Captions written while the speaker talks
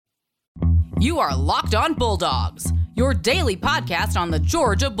You are Locked On Bulldogs, your daily podcast on the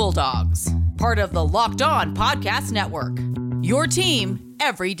Georgia Bulldogs. Part of the Locked On Podcast Network. Your team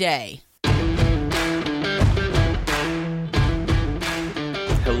every day.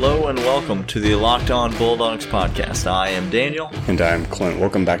 Hello and welcome to the Locked On Bulldogs podcast. I am Daniel. And I'm Clint.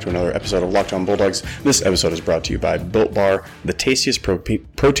 Welcome back to another episode of Locked On Bulldogs. This episode is brought to you by Built Bar, the tastiest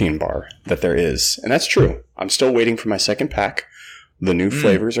protein bar that there is. And that's true. I'm still waiting for my second pack. The new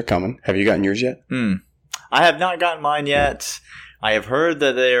flavors are coming. Have you gotten yours yet? I have not gotten mine yet. I have heard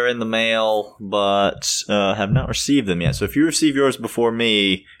that they are in the mail, but have not received them yet. So if you receive yours before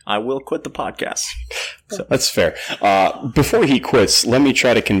me, I will quit the podcast. So. That's fair. Before he quits, let me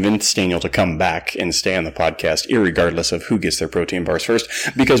try to convince Daniel to come back and stay on the podcast, irregardless of who gets their protein bars first,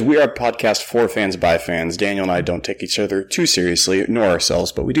 because we are a podcast for fans by fans. Daniel and I don't take each other too seriously, nor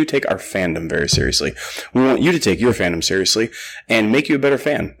ourselves, but we do take our fandom very seriously. We want you to take your fandom seriously and make you a better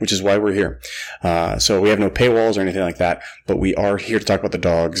fan, which is why we're here. So we have no paywalls or anything like that, but we are here to talk about the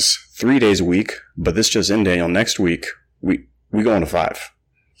Dogs 3 days a week. But this just in, Daniel, next week, we go on to 5.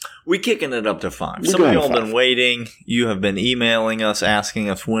 We're kicking it up to 5. Some of you all have been waiting. You have been emailing us, asking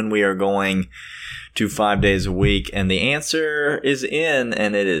us when we are going to 5 days a week. And the answer is in,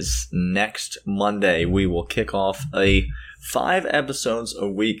 and it is next Monday. We will kick off a 5 episodes a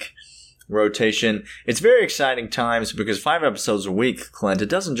week rotation. It's very exciting times because 5 episodes a week, Clint, it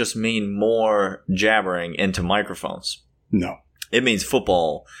doesn't just mean more jabbering into microphones. No. It means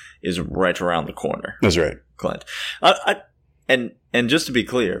football is right around the corner. That's right. Clint. And just to be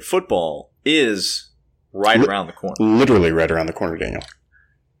clear, football is right around the corner. Literally right around the corner, Daniel.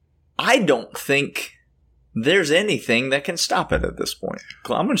 I don't think there's anything that can stop it at this point.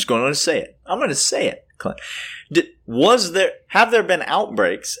 I'm just going to say it. I'm going to say it, Clint. Have there been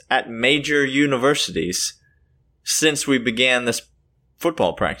outbreaks at major universities since we began this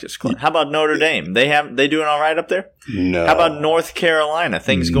football practice, Clint? How about Notre Dame? They doing all right up there? No. How about North Carolina?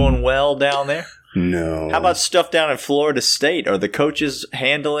 Things going well down there? No. How about stuff down at Florida State? Are the coaches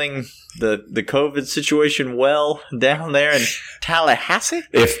handling the COVID situation well down there in Tallahassee?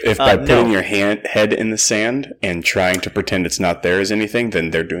 If by putting your head in the sand and trying to pretend it's not there is anything,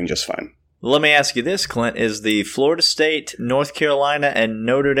 then they're doing just fine. Let me ask you this, Clint. Is the Florida State, North Carolina, and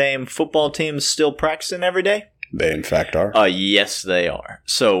Notre Dame football teams still practicing every day? They, in fact, are. Yes, they are.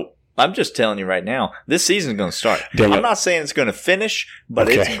 So I'm just telling you right now, this season's going to start. Daniel, I'm not saying it's going to finish, but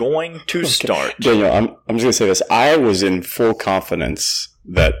it's going to start. Daniel, I'm just going to say this. I was in full confidence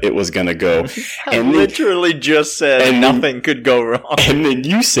that it was going to go. I literally just said nothing could go wrong. And then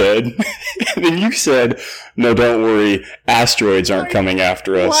you said, no, don't worry, asteroids aren't coming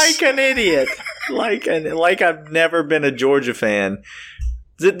after us. Like an idiot. Like I've never been a Georgia fan.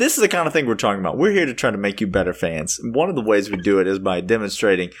 This is the kind of thing we're talking about. We're here to try to make you better fans. One of the ways we do it is by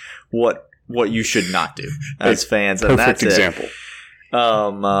demonstrating what you should not do as fans. And perfect that's example.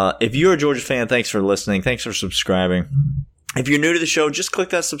 If you're a Georgia fan, thanks for listening. Thanks for subscribing. If you're new to the show, just click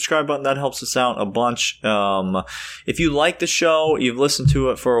that subscribe button. That helps us out a bunch. If you like the show, you've listened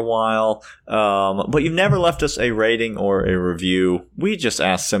to it for a while, but you've never left us a rating or a review, we just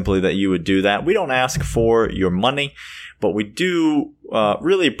ask simply that you would do that. We don't ask for your money, but we do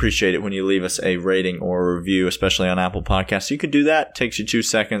really appreciate it when you leave us a rating or a review, especially on Apple Podcasts. You can do that. It takes you 2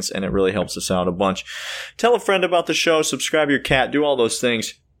 seconds, and it really helps us out a bunch. Tell a friend about the show. Subscribe your cat. Do all those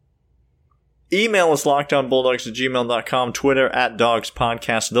things. Email us, lockedonbulldogs@gmail.com. Twitter,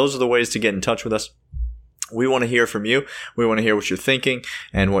 @dogspodcast. Those are the ways to get in touch with us. We want to hear from you. We want to hear what you're thinking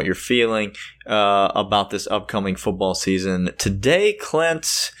and what you're feeling about this upcoming football season. Today,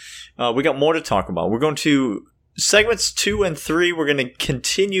 Clint, we got more to talk about. We're going to segments 2 and 3, we're going to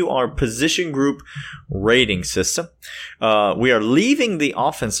continue our position group rating system. We are leaving the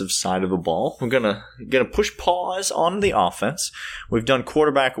offensive side of the ball. We're going to push pause on the offense. We've done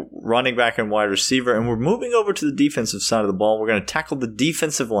quarterback, running back, and wide receiver, and we're moving over to the defensive side of the ball. We're going to tackle the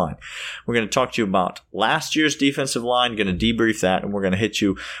defensive line. We're going to talk to you about last year's defensive line, going to debrief that, and we're going to hit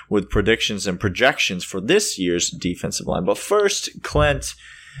you with predictions and projections for this year's defensive line. But first, Clint,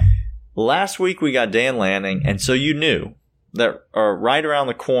 last week we got Dan Lanning, and so you knew that right around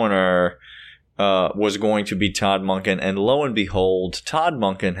the corner was going to be Todd Monken, and lo and behold, Todd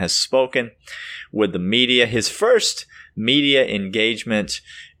Monken has spoken with the media, his first media engagement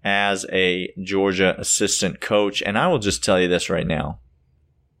as a Georgia assistant coach, and I will just tell you this right now,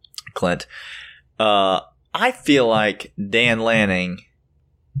 Clint. I feel like Dan Lanning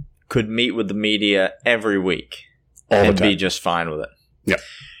could meet with the media every week and be just fine with it. Yeah.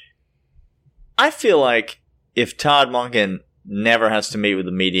 I feel like if Todd Monken never has to meet with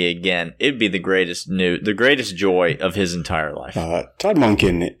the media again, it'd be the greatest joy of his entire life. Todd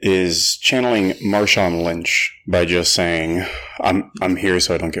Monken is channeling Marshawn Lynch by just saying, I'm here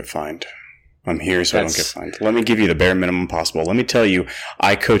so I don't get fined. I'm here so I don't get fined. Let me give you the bare minimum possible. Let me tell you,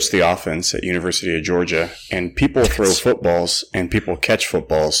 I coach the offense at University of Georgia, and people throw footballs, and people catch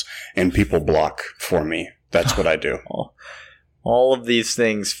footballs, and people block for me. That's what I do. All of these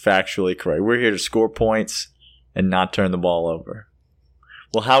things factually correct. We're here to score points and not turn the ball over.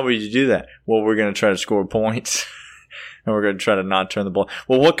 Well, how would you do that? Well, we're going to try to score points, and we're going to try to not turn the ball.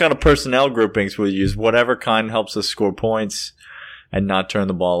 Well, what kind of personnel groupings will you use? Whatever kind helps us score points and not turn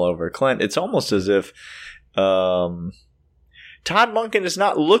the ball over. Clint, it's almost as if Todd Monken is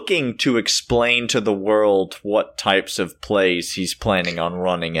not looking to explain to the world what types of plays he's planning on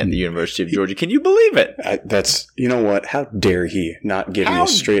running at the University of Georgia. Can you believe it? You know what? How dare he not give me a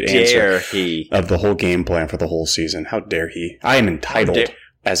straight answer of the whole game plan for the whole season? How dare he? I am entitled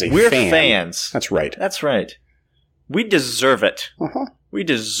as a fan. We're fans. That's right. That's right. We deserve it. Uh-huh. We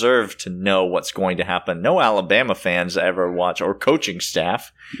deserve to know what's going to happen. No Alabama fans ever watch, or coaching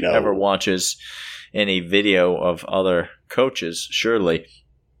staff ever watches any video of other coaches, surely.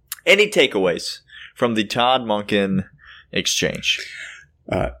 Any takeaways from the Todd Monken exchange?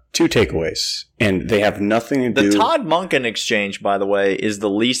 2 takeaways, and they have nothing to do... The Todd Monken exchange, by the way, is the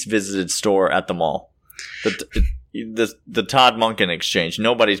least visited store at the mall. The Todd Monken exchange.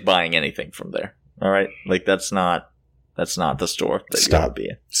 Nobody's buying anything from there. All right? Like, that's not the store that you're going to be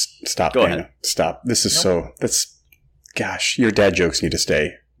in. Stop. Go Dana. ahead. Stop. This is gosh, your dad jokes need to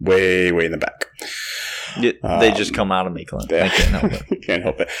stay way, way in the back. They just come out of me, Clint. I can't help it. Can't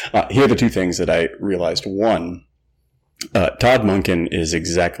help it. Here are the 2 things that I realized. One, Todd Monken is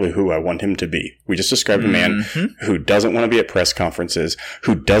exactly who I want him to be. We just described a man who doesn't want to be at press conferences,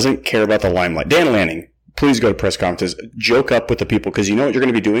 who doesn't care about the limelight. Dan Lanning, please go to press conferences, joke up with the people, because you know what you're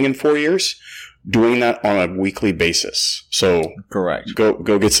going to be doing in 4 years? Doing that on a weekly basis. So correct.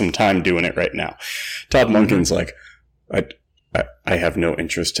 Go get some time doing it right now. Todd Monken's like, I have no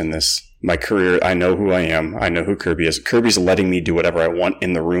interest in this. My career, I know who I am. I know who Kirby is. Kirby's letting me do whatever I want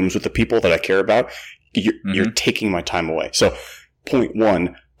in the rooms with the people that I care about. You're taking my time away. So, point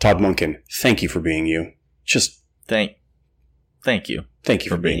 1, Todd Monken, thank you for being you. Just thank you. Thank you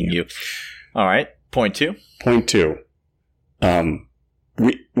for being you. All right. Point 2. Point 2.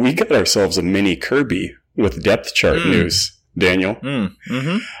 We got ourselves a mini Kirby with depth chart news, Daniel.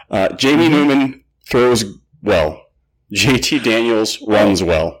 Jamie Newman throws well. JT Daniels runs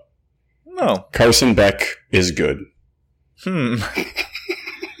well. No. Carson Beck is good.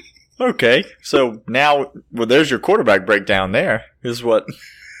 Okay. So now, there's your quarterback breakdown there.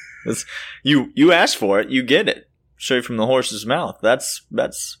 You asked for it. You get it. Straight from the horse's mouth. That's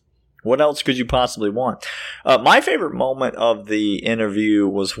what else could you possibly want? My favorite moment of the interview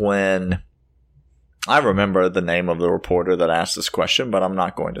was when I remember the name of the reporter that asked this question, but I'm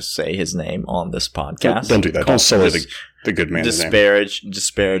not going to say his name on this podcast. Don't do that. Don't sully the good man's name.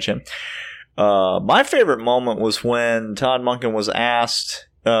 Disparage him. My favorite moment was when Todd Monken was asked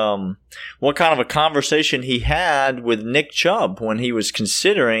what kind of a conversation he had with Nick Chubb when he was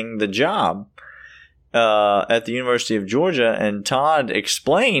considering the job at the University of Georgia, and Todd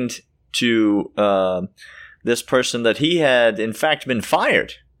explained to this person that he had in fact been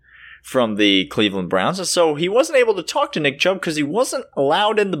fired from the Cleveland Browns, and so he wasn't able to talk to Nick Chubb because he wasn't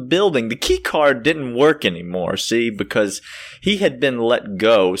allowed in the building. The key card didn't work anymore, because he had been let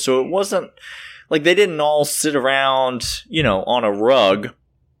go. So it wasn't like they didn't all sit around, on a rug,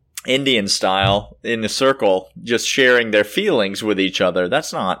 Indian style, in a circle, just sharing their feelings with each other.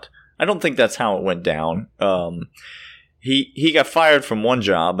 I don't think that's how it went down. He got fired from one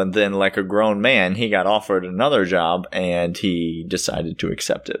job, and then, like a grown man, he got offered another job, and he decided to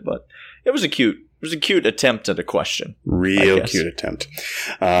accept it. But it was a cute attempt at a question. Real cute attempt.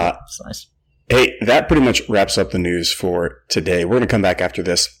 That's nice. Hey, that pretty much wraps up the news for today. We're going to come back after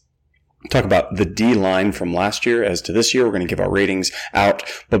this, talk about the D-line from last year as to this year. We're going to give our ratings out.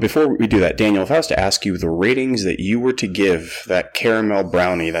 But before we do that, Daniel, if I was to ask you the ratings that you were to give that caramel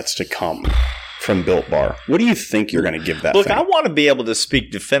brownie that's to come from Built Bar, what do you think you're going to give that Look, thing? I want to be able to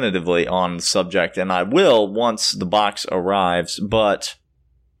speak definitively on the subject, and I will once the box arrives, but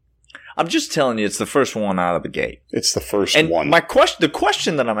I'm just telling you, it's the first one out of the gate. It's the first one. The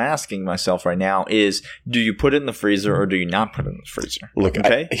question that I'm asking myself right now is, do you put it in the freezer or do you not put it in the freezer? Look,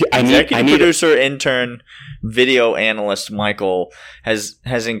 okay? I need producer, intern, video analyst Michael has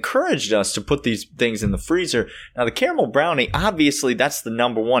encouraged us to put these things in the freezer. Now, the caramel brownie, obviously, that's the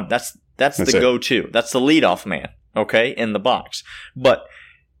number one. That's the go-to. That's the leadoff man, okay, in the box. But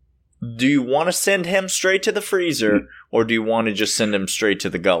do you want to send him straight to the freezer, or do you want to just send him straight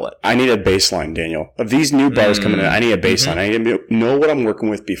to the gullet? I need a baseline, Daniel. Of these new bars coming in, I need a baseline. I need to know what I'm working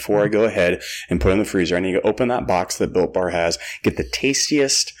with before I go ahead and put it in the freezer. I need to open that box that Built Bar has, get the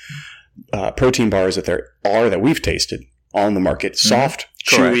tastiest protein bars that we've tasted on the market. Soft,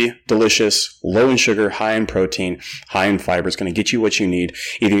 chewy, delicious, low in sugar, high in protein, high in fiber. It's going to get you what you need.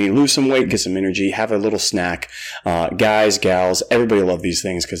 Either you lose some weight, get some energy, have a little snack. Guys, gals, everybody love these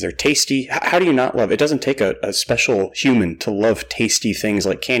things because they're tasty. How do you not love it? It doesn't take a special human to love tasty things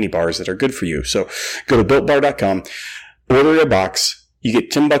like candy bars that are good for you. So go to BuiltBar.com, order your box. You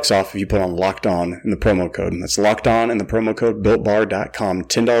get $10 off if you put on Locked On in the promo code. And that's Locked On in the promo code BuiltBar.com.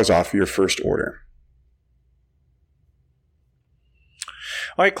 $10 off your first order.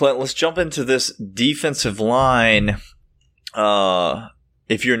 All right, Clint, let's jump into this defensive line.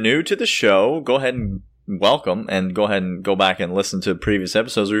 If you're new to the show, go ahead and welcome and go ahead and go back and listen to previous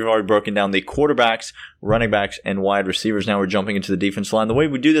episodes. We've already broken down the quarterbacks, running backs, and wide receivers. Now we're jumping into the defense line. The way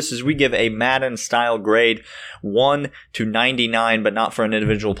we do this is we give a Madden-style grade 1 to 99, but not for an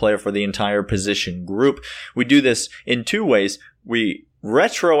individual player, for the entire position group. We do this in two ways. We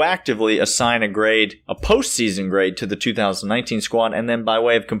retroactively assign a postseason grade to the 2019 squad, and then by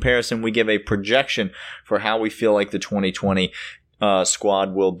way of comparison, we give a projection for how we feel like the 2020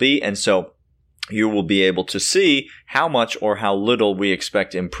 squad will be. And so you will be able to see how much or how little we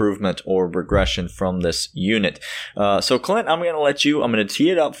expect improvement or regression from this unit. So Clint, I'm going to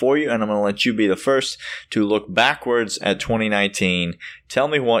tee it up for you, and I'm going to let you be the first to look backwards at 2019. Tell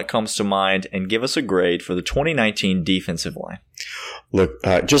me what comes to mind and give us a grade for the 2019 defensive line. Look,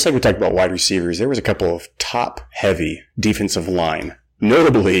 just like we talked about wide receivers, there was a couple of top-heavy defensive line,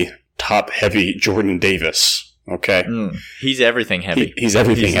 notably top-heavy Jordan Davis. Okay, he's everything heavy. He's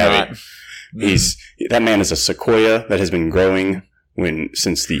everything heavy. That man is a sequoia that has been growing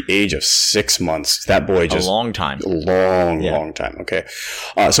since the age of 6 months. That boy just a long time, long time. Okay,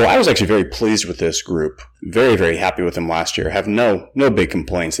 so I was actually very pleased with this group. Very, very happy with them last year. Have no big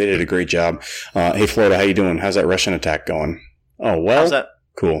complaints. They did a great job. Hey, Florida, how you doing? How's that rushing attack going? Oh well, how's that?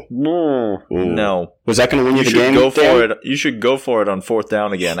 Cool. No. Was that going to win you the game? You should go for it on 4th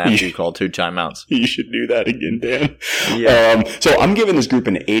down again after you call 2 timeouts. You should do that again, Dan. Yeah. So I'm giving this group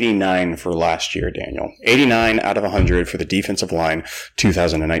an 89 for last year, Daniel. 89 out of 100 for the defensive line.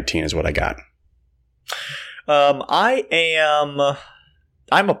 2019 is what I got. I'm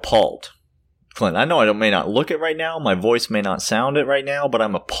appalled, Clint. I know I may not look it right now. My voice may not sound it right now, but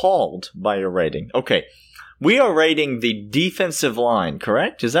I'm appalled by your rating. Okay. We are rating the defensive line,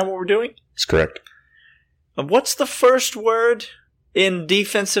 correct? Is that what we're doing? That's correct. What's the first word in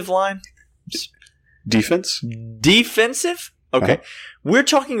defensive line? Defense? Defensive? Okay. Uh-huh. We're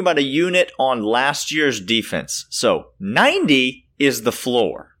talking about a unit on last year's defense. So 90 is the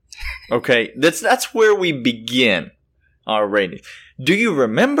floor. Okay. That's where we begin our rating. Do you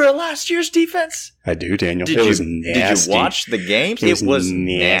remember last year's defense? I do, Daniel. It was nasty. Did you watch the games? It was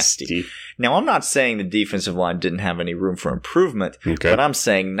nasty. Now, I'm not saying the defensive line didn't have any room for improvement, but I'm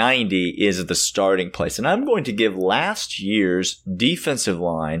saying 90 is the starting place. And I'm going to give last year's defensive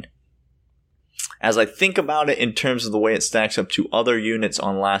line, as I think about it in terms of the way it stacks up to other units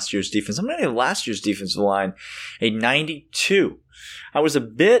on last year's defense, I'm going to give last year's defensive line a 92. I was a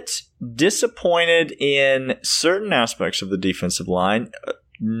bit disappointed in certain aspects of the defensive line,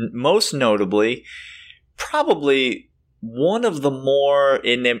 most notably, probably one of the more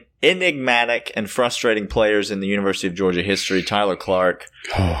enigmatic and frustrating players in the University of Georgia history, Tyler Clark.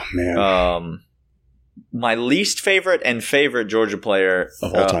 Oh, man. My least favorite and favorite Georgia player,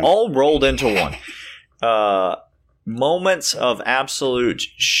 of all time, all rolled into one. Moments of absolute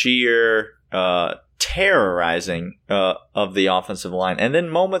sheer terrorizing of the offensive line, and then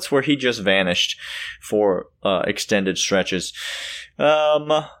moments where he just vanished for extended stretches.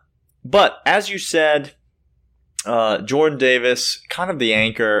 But as you said, Jordan Davis, kind of the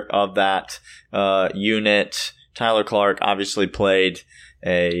anchor of that unit. Tyler Clark obviously played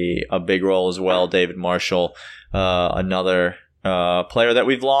a big role as well. David Marshall, another player that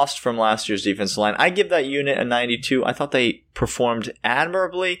we've lost from last year's defensive line. I give that unit a 92. I thought they performed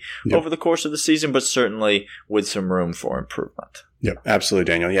admirably over the course of the season, but certainly with some room for improvement. Yep,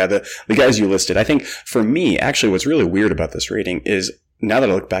 absolutely, Daniel. Yeah, the guys you listed. I think for me, actually, what's really weird about this rating is, now that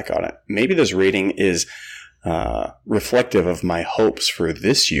I look back on it, maybe this rating is reflective of my hopes for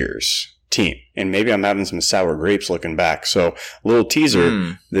this year's team. And maybe I'm having some sour grapes looking back. So, little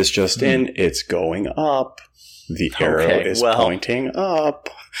teaser, this just in, it's going up. The arrow is pointing up.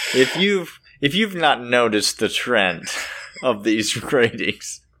 If you've not noticed the trend of these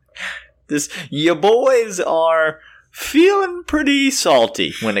ratings, your boys are feeling pretty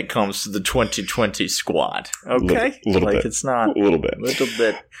salty when it comes to the 2020 squad. Okay? Little like bit. it's not A little bit.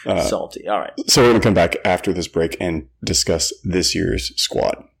 salty. All right. So we're going to come back after this break and discuss this year's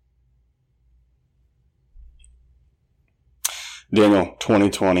squad. Daniel,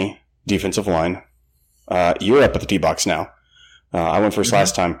 2020 defensive line. You're up at the D-box now. I went first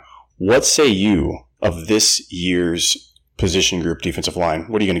last time. What say you of this year's position group defensive line?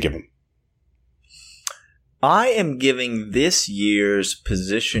 What are you going to give them? I am giving this year's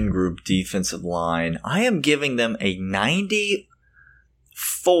position group defensive line, I am giving them a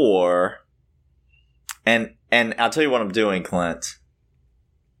 94. And I'll tell you what I'm doing, Clint.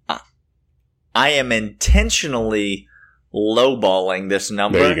 I am intentionally lowballing this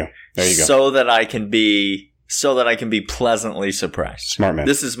number. There you go. So that I can be pleasantly surprised. Smart man.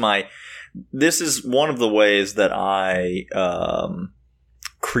 This is one of the ways that I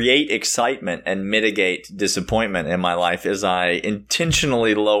create excitement and mitigate disappointment in my life is I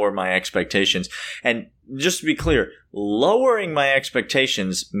intentionally lower my expectations. And just to be clear, lowering my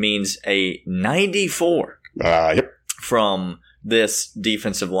expectations means a 94 Yep. from this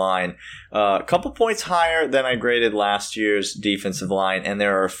defensive line. A couple points higher than I graded last year's defensive line, and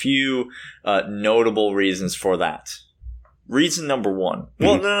there are a few notable reasons for that. Reason number one.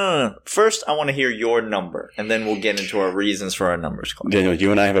 Well, no. First, I want to hear your number, and then we'll get into our reasons for our numbers. Daniel,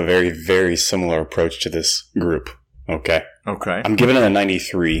 you and I have a very, very similar approach to this group. Okay? Okay. I'm giving it a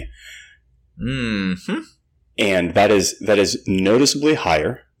 93. Mm-hmm. And that is noticeably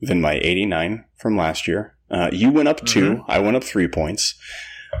higher than my 89 from last year. You went up 2. I went up 3 points.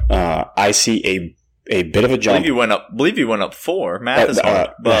 I see a bit of a jump. I believe you went up 4. Math is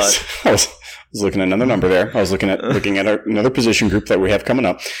hard, but I was looking at another number there. I was looking at another position group that we have coming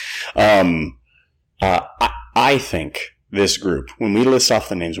up. I think this group, when we list off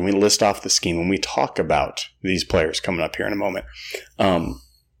the names, when we list off the scheme, when we talk about these players coming up here in a moment,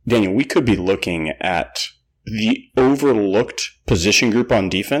 Daniel, we could be looking at the overlooked position group on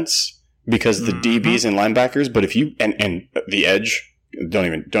defense because the DBs and linebackers, but if you and the edge. Don't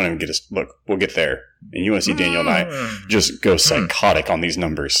even get us. Look, we'll get there. And you want to see Daniel and I just go psychotic on these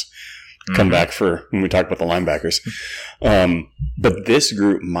numbers. Come back for when we talk about the linebackers. But this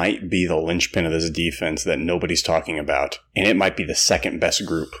group might be the linchpin of this defense that nobody's talking about. And it might be the second best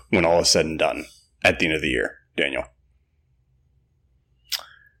group when all is said and done at the end of the year, Daniel.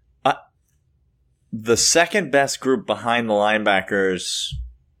 The second best group behind the linebackers,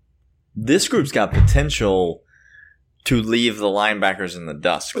 this group's got potential to leave the linebackers in the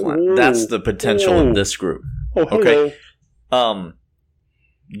dust. That's the potential of this group. Okay.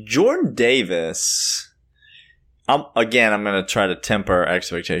 Jordan Davis, I'm going to try to temper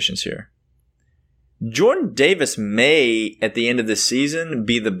expectations here. Jordan Davis may, at the end of the season,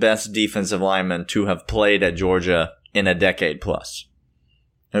 be the best defensive lineman to have played at Georgia in a decade plus.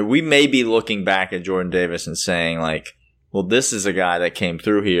 And we may be looking back at Jordan Davis and saying, like, well, this is a guy that came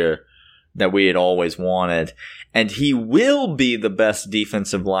through here that we had always wanted. And he will be the best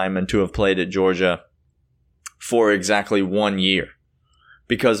defensive lineman to have played at Georgia for exactly 1 year.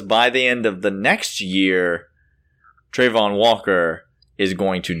 Because by the end of the next year, Trayvon Walker is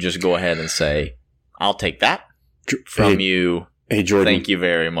going to just go ahead and say, I'll take that from you. Hey, Jordan. Thank you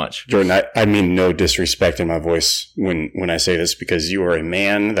very much. Jordan, I mean no disrespect in my voice when I say this because you are a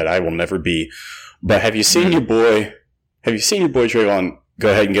man that I will never be. But have you seen your boy Trayvon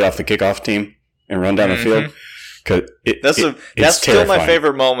go ahead and get off the kickoff team and run down the field? That's still my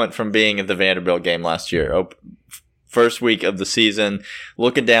favorite moment from being at the Vanderbilt game last year. First week of the season,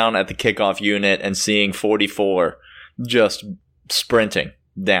 looking down at the kickoff unit and seeing 44 just sprinting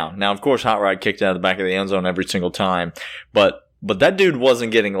down. Now, of course, Hot Rod kicked out of the back of the end zone every single time, but that dude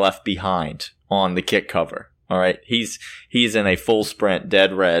wasn't getting left behind on the kick cover. All right, he's in a full sprint,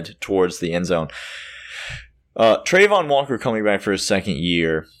 dead red towards the end zone. Trayvon Walker coming back for his second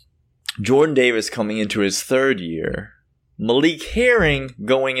year. Jordan Davis coming into his third year. Malik Herring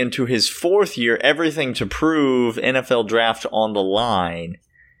going into his fourth year. Everything to prove, NFL draft on the line.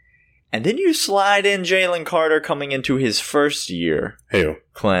 And then you slide in Jalen Carter coming into his first year. Who?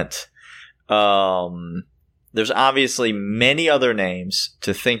 Clint. There's obviously many other names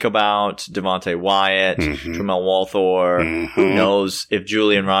to think about. Devontae Wyatt, Tramel Walthor. Who knows if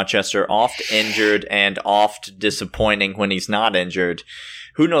Julian Rochester, oft injured and oft disappointing when he's not injured.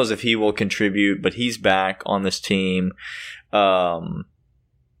 Who knows if he will contribute, but he's back on this team. And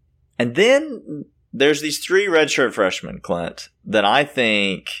then there's these 3 redshirt freshmen, Clint, that I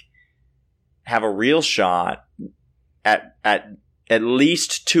think have a real shot at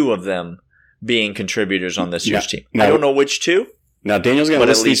least 2 of them being contributors on this year's team. I don't know which 2. Now, Daniel's going to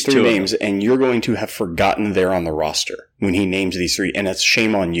But at list these least 3 2 of names, and you're going to have forgotten they're on the roster when he names these 3, and it's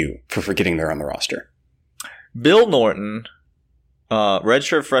shame on you for forgetting they're on the roster. Bill Norton,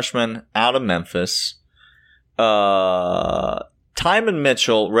 redshirt freshman out of Memphis. Timon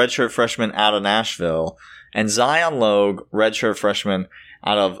Mitchell, redshirt freshman out of Nashville. And Zion Logue, redshirt freshman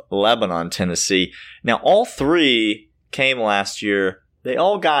out of Lebanon, Tennessee. Now, all 3 came last year. They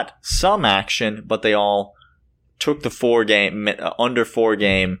all got some action, but they all took the under 4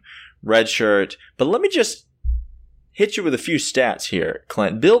 game redshirt. But let me just hit you with a few stats here,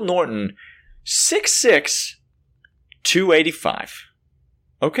 Clint. Bill Norton, 6'6", 285.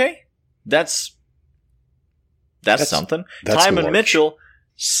 Okay? That's something. That's Timon large. Mitchell,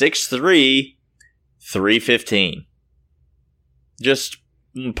 6'3", 315. Just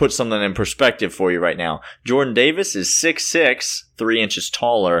put something in perspective for you right now. Jordan Davis is 6'6", 3 inches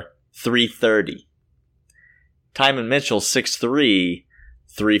taller, 330. Timon Mitchell, 6'3",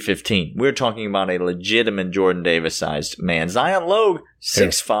 315. We're talking about a legitimate Jordan Davis-sized man. Zion Logue,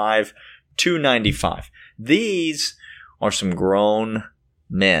 6'5", 295. These are some grown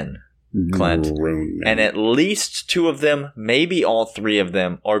men, Clint. And at least 2 of them, maybe all 3 of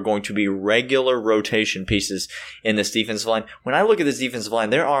them, are going to be regular rotation pieces in this defensive line. When I look at this defensive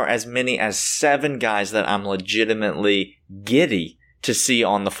line, there are as many as 7 guys that I'm legitimately giddy to see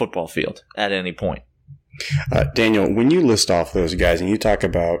on the football field at any point. Daniel, when you list off those guys and you talk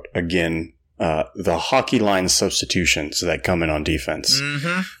about, again, the hockey line substitutions that come in on defense,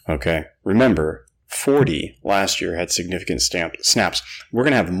 okay, remember, 40 last year had significant snaps. We're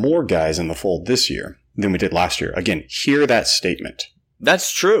going to have more guys in the fold this year than we did last year. Again, hear that statement.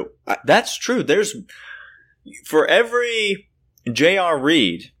 That's true. That's true. For every J.R.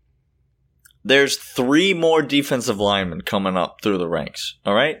 Reed, there's 3 more defensive linemen coming up through the ranks.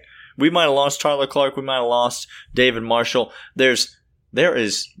 All right? We might have lost Tyler Clark. We might have lost David Marshall. There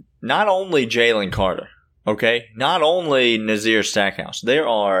is not only Jalen Carter, okay? Not only Nazir Stackhouse. There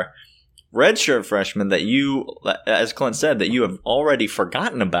are redshirt freshmen that you, as Clint said, that you have already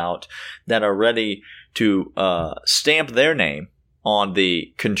forgotten about that are ready to stamp their name on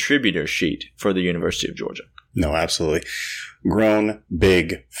the contributor sheet for the University of Georgia. No, absolutely. Grown,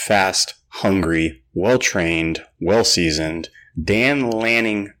 big, fast, hungry, well-trained, well-seasoned, Dan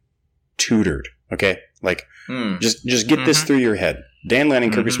Lanning tutored, okay? Like, just get this through your head. Dan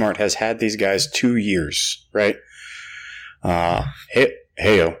Lanning, Kirby Smart has had these guys 2 years, right?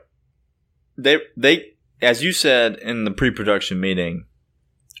 Hey-o. They, as you said in the pre-production meeting,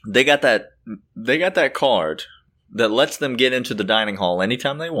 they got that card that lets them get into the dining hall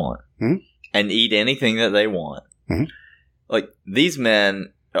anytime they want and eat anything that they want. Like, these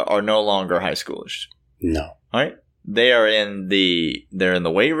men are no longer high schoolers. No. All right? They're in the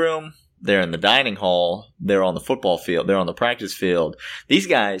weight room. They're in the dining hall. They're on the football field. They're on the practice field. These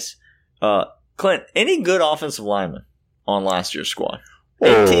guys, Clint, any good offensive lineman on last year's squad?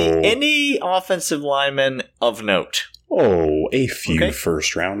 Any offensive lineman of note? Oh, a few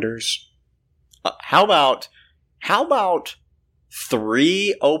first rounders. How about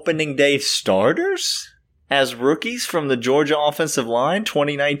 3 opening day starters as rookies from the Georgia offensive line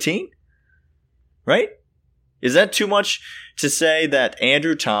 2019? Right? Is that too much to say that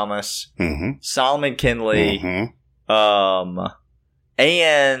Andrew Thomas, Solomon Kinley,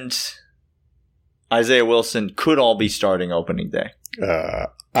 and Isaiah Wilson could all be starting opening day?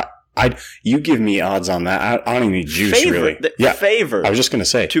 You give me odds on that. I don't even need juice, really. Favored. I was just going to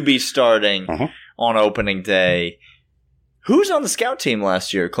say. To be starting on opening day. Who's on the scout team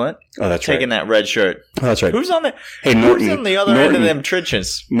last year, Clint? Oh, that's Taking that red shirt. Oh, that's right. Who's on the? Hey, Norton. Who's on the other end of them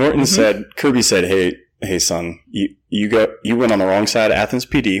trenches? Norton said. Kirby said, "Hey, son, you went on the wrong side of Athens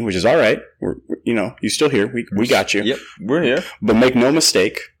PD, which is all right. You still here. We got you. Yep, we're here. But make no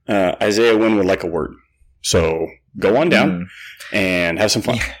mistake, Isaiah Wynn would like a word. So go on down and have some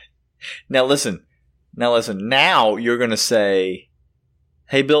fun." Now listen. Now you're going to say,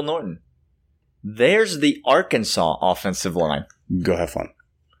 "Hey, Bill Norton, there's the Arkansas offensive line. Go have fun."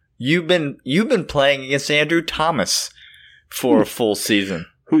 You've been playing against Andrew Thomas for a full season.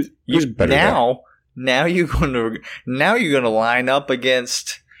 Who's better now? Now you're going to line up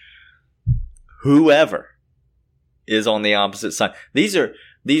against whoever is on the opposite side.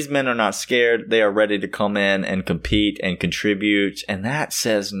 These men are not scared. They are ready to come in and compete and contribute, and that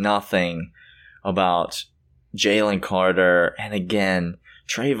says nothing about Jalen Carter and, again,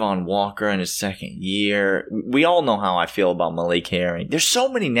 Trayvon Walker in his second year. We all know how I feel about Malik Herring. There's so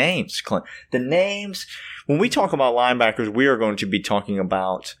many names, Clint. The names, when we talk about linebackers, we are going to be talking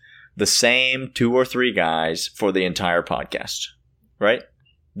about the same 2 or 3 guys for the entire podcast, right?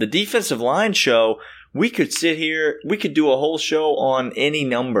 The defensive line show, We could sit here. We could do a whole show on any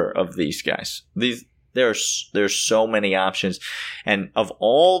number of these guys. There's so many options, and of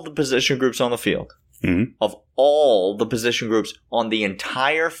all the position groups on the field, of all the position groups on the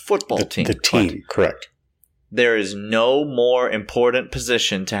entire football team, correct. There is no more important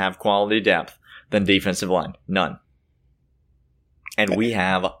position to have quality depth than defensive line. None. And we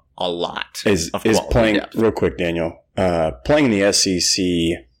have a lot of quality playing depth. Real quick, Daniel. Playing in the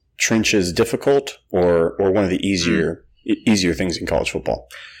SEC trenches difficult, or one of the easier things in college football?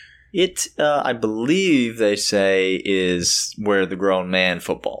 It, I believe they say, is where the grown man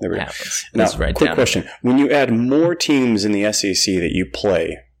football happens. Now, right quick question. When you add more teams in the SEC that you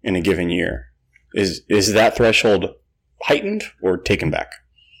play in a given year, is that threshold heightened or taken back?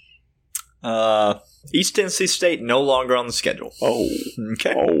 East Tennessee State no longer on the schedule. Oh.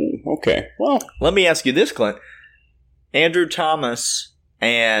 Okay. Well, let me ask you this, Clint. Andrew Thomas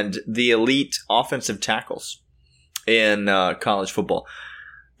and the elite offensive tackles in college football,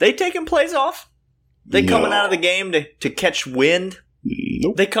 they taking plays off? They coming out of the game to catch wind?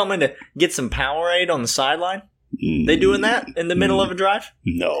 Nope. They coming to get some Powerade on the sideline? They doing that in the middle of a drive?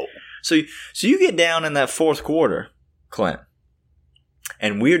 No. So you get down in that fourth quarter, Clint,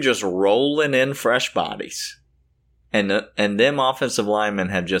 and we're just rolling in fresh bodies. And them offensive linemen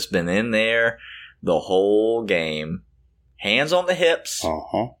have just been in there the whole game. Hands on the hips.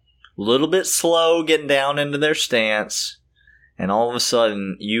 A little bit slow getting down into their stance. And all of a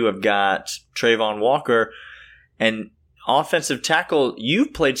sudden, you have got Trayvon Walker. And offensive tackle,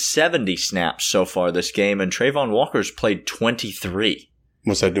 you've played 70 snaps so far this game. And Trayvon Walker's played 23.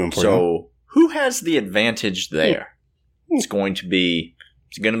 What's that doing for you? So who has the advantage there? It's going to be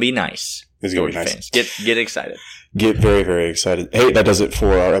nice. It's going to be nice. Fans. Get excited. Get very, very excited. Hey, that does it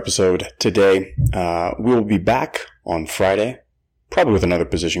for our episode today. We will be back on Friday, probably with another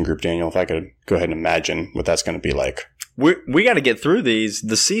position group, Daniel, if I could go ahead and imagine what that's going to be like. We got to get through these.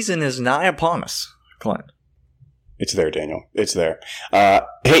 The season is nigh upon us, Clint. It's there, Daniel. It's there.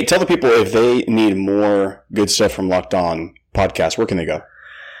 Hey, tell the people if they need more good stuff from Locked On Podcast, where can they go?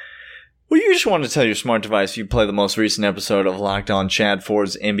 Well, you just want to tell your smart device you play the most recent episode of Locked On Chad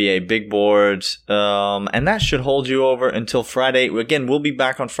Ford's NBA Big Board, and that should hold you over until Friday. Again, we'll be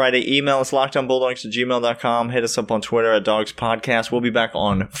back on Friday. Email us, lockedonbulldogs@gmail.com. Hit us up on Twitter at Dogs Podcast. We'll be back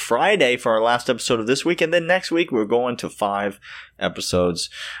on Friday for our last episode of this week, and then next week we're going to 5 episodes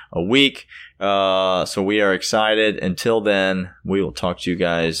a week. So we are excited. Until then, we will talk to you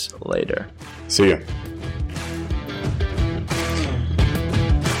guys later. See ya.